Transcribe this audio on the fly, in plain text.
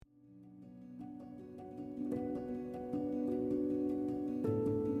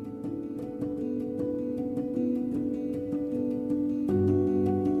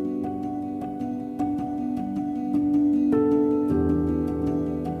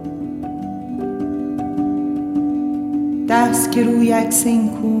دست که روی عکس این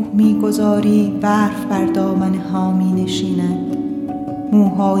کوه میگذاری برف بر دامن ها می نشیند.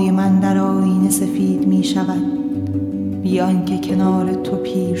 موهای من در آینه سفید می شود بی آنکه کنار تو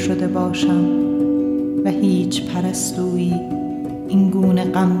پیر شده باشم و هیچ پرستویی این گونه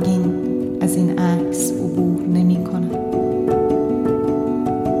غمگین از این عکس عبور نمی کند.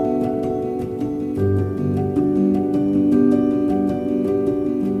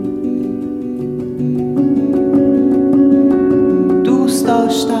 دوست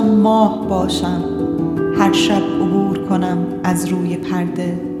داشتم ماه باشم، هر شب عبور کنم از روی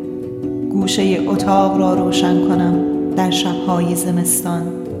پرده، گوشه اتاق را روشن کنم در شب‌های زمستان.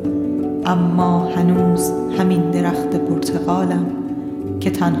 اما هنوز همین درخت پرتقالم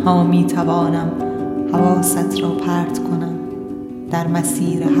که تنها میتوانم حواست را پرت کنم در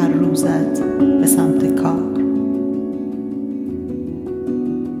مسیر هر روزت به سمت کار.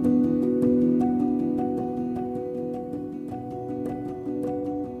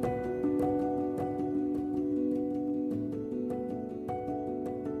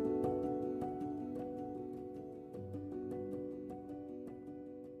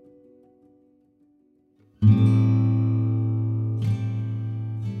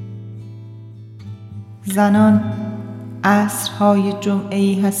 زنان عصرهای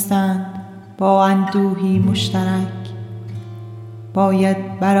جمعه‌ای هستند با اندوهی مشترک.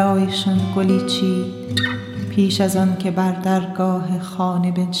 باید برایشان گلی چید پیش از آن که بر درگاه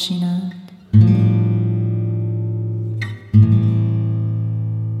خانه بنشینند.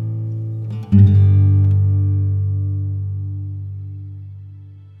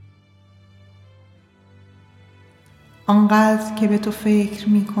 آنقدر که به تو فکر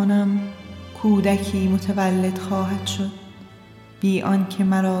می کنم کودکی متولد خواهد شد بی آنکه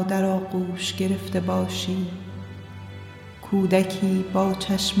مرا در آغوش گرفته باشی. کودکی با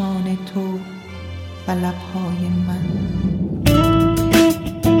چشمان تو و لبهای من.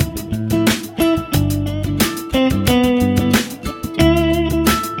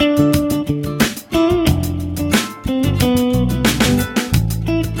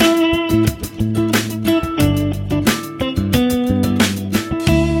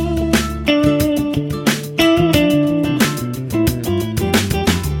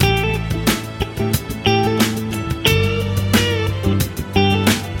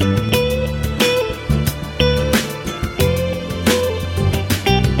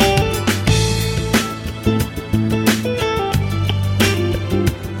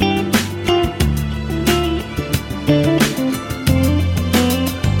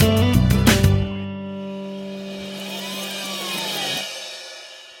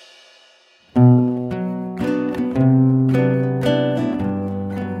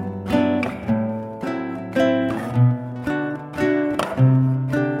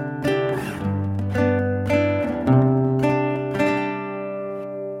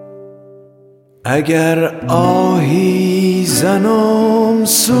 اگر آهی زنم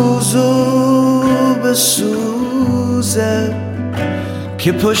سوزو به سوزه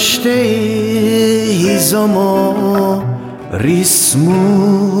که پشت هیزم و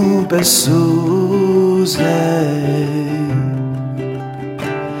ریسمو به سوزه،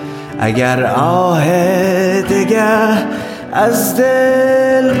 اگر آه دگه از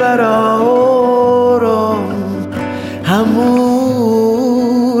دل برارم همون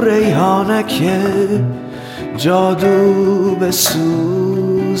ریحانک جادو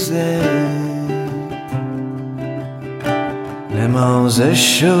بسوزه،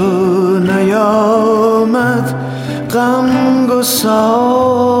 نمازشو نیامد غم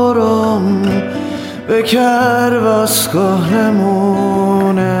گسارم بکر واس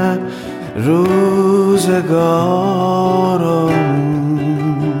کهنمونه روزگارم.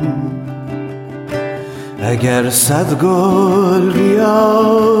 اگر صد گل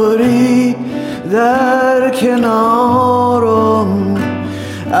بیاری در کنارم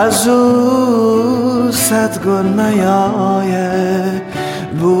از او صد گل نیایه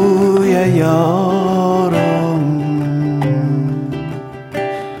بوی یارم.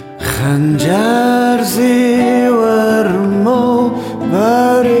 خنجر زیورمو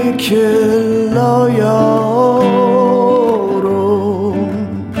بر کلا یارم،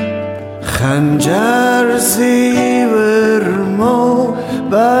 خنجر زیورمو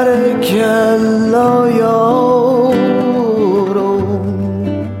بر کلا یارم.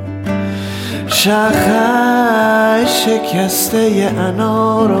 شاخه شکسته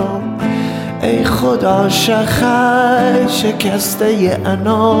انارم ای خدا، شاخه شکسته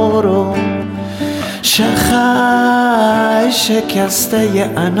انارم، شاخه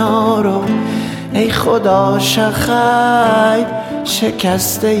شکسته انارم ای خدا، شاخه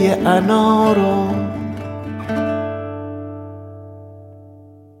شکسته انارم.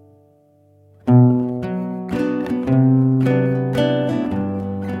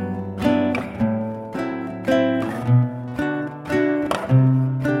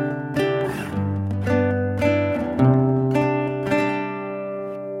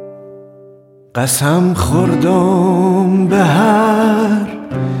 قسم خوردم به هر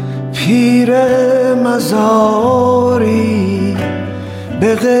پیر مزاری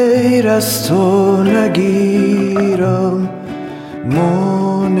به غیر از تو نگیرم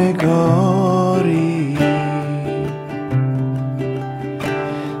مونگاری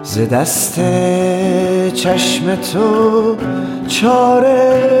ز دست چشم تو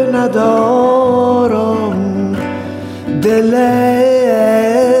چاره ندارم دل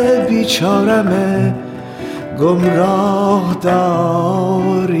بیچارم گمراه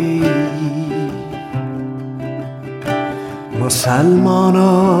داری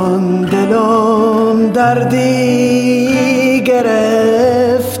مسلمانان دلم دردی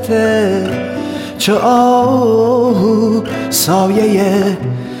گرفته چو آهو سایه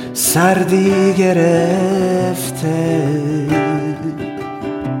سردی گرفته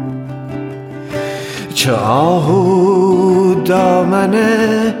چو آهو دامن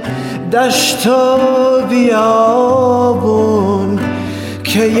دشت و بیابون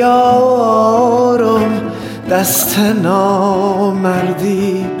که یارم دست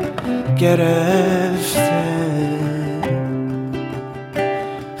نامردی گرفته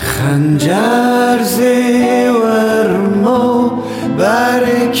خنجر زیورمو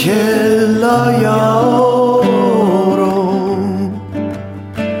برکلا یارم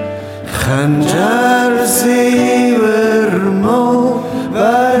خنجر زیورمو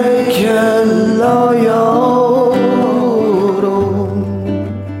برکلا یارم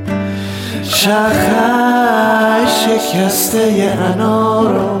شخه شکسته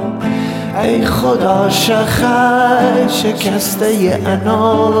انارم ای خدا شخه شکسته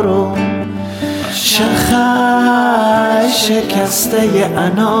انارم شخه شکسته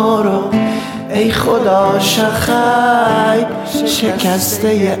انارم ای خدا شخه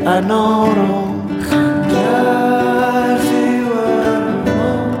شکسته انارم خنجر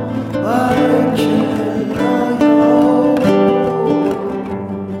زیورمو برکلا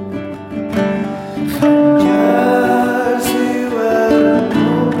خنجر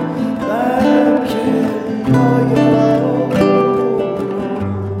زیورمو برکلا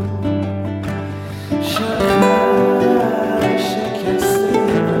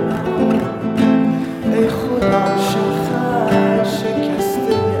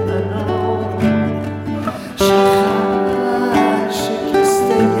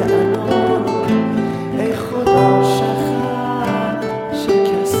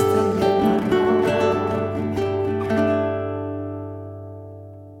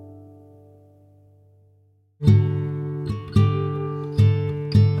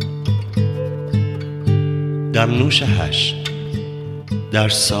دمنوش 8 در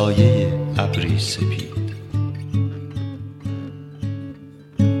سایه ابری سپید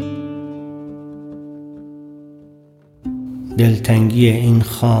دلتنگی این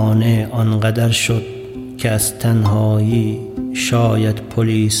خانه آنقدر شد که از تنهایی شاید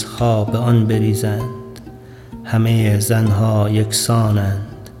پلیس ها به آن بریزند همه زنها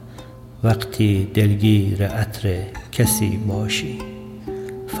یکسانند وقتی دلگیر عطر کسی باشی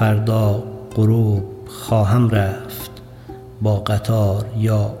فردا غروب خواهم رفت با قطار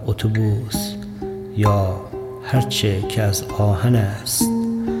یا اتوبوس یا هرچه که از آهن است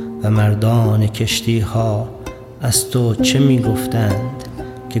و مردان کشتی ها از تو چه می گفتند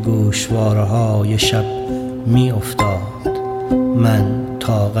که گوشواره های شب می افتاد من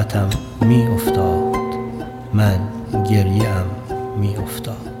طاقتم می افتاد من گریم می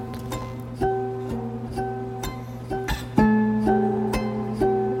افتاد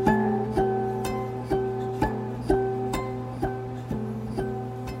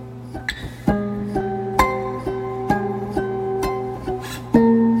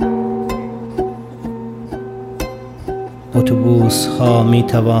اتوبوس ها می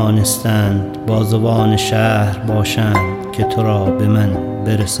توانستند بازوان شهر باشند که تو را به من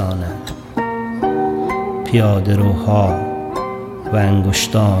برسانند پیاده روها و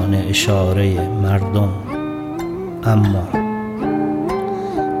انگشتان اشاره مردم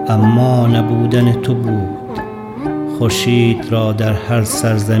اما نبودن تو بود خورشید را در هر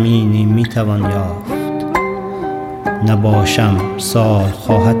سرزمینی می توان یافت نباشم سال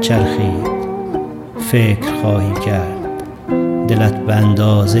خواهد چرخید فکر خواهی کرد دلت به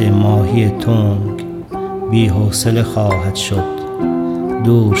اندازه ماهی تنگ بی حوصله خواهد شد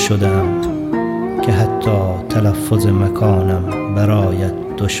دور شدم که حتی تلفظ مکانم برایت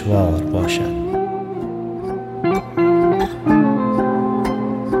دشوار باشد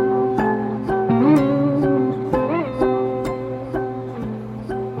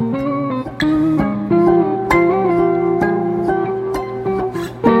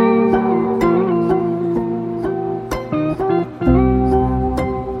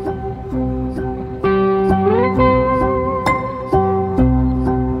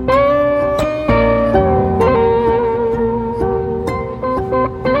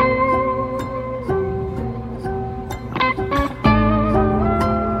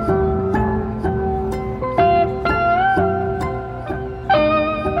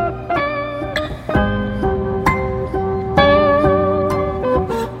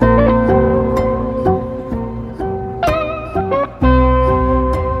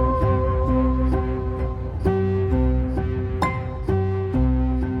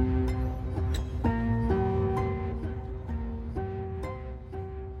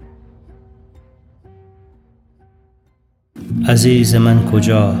عزیز من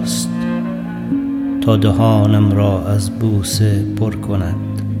کجاست تا دهانم را از بوسه پر کند،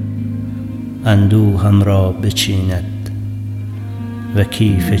 اندوهم را بچیند و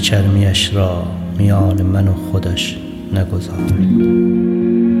کیف چرمیش را میان من و خودش نگذارد.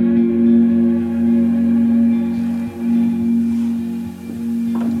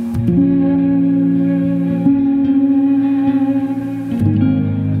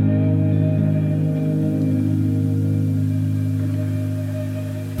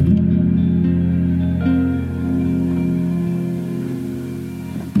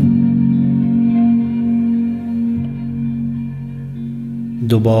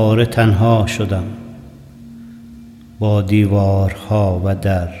 دوباره تنها شدم با دیوارها و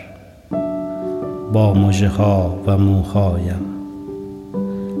در، با مژه‌ها و موهایم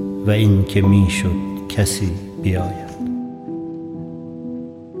و این که میشد کسی بیاید.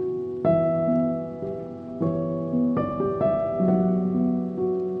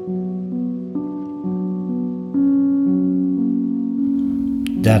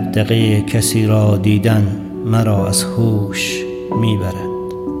 دغدغه کسی را دیدن مرا از هوش میبرد.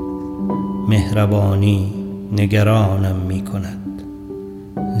 مهربانی نگرانم می کند،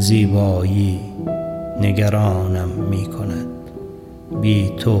 زیبایی نگرانم می کند، بی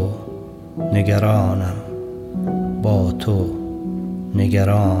تو نگرانم، با تو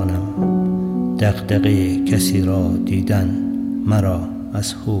نگرانم. دغدغه کسی را دیدن مرا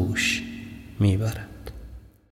از هوش می برد.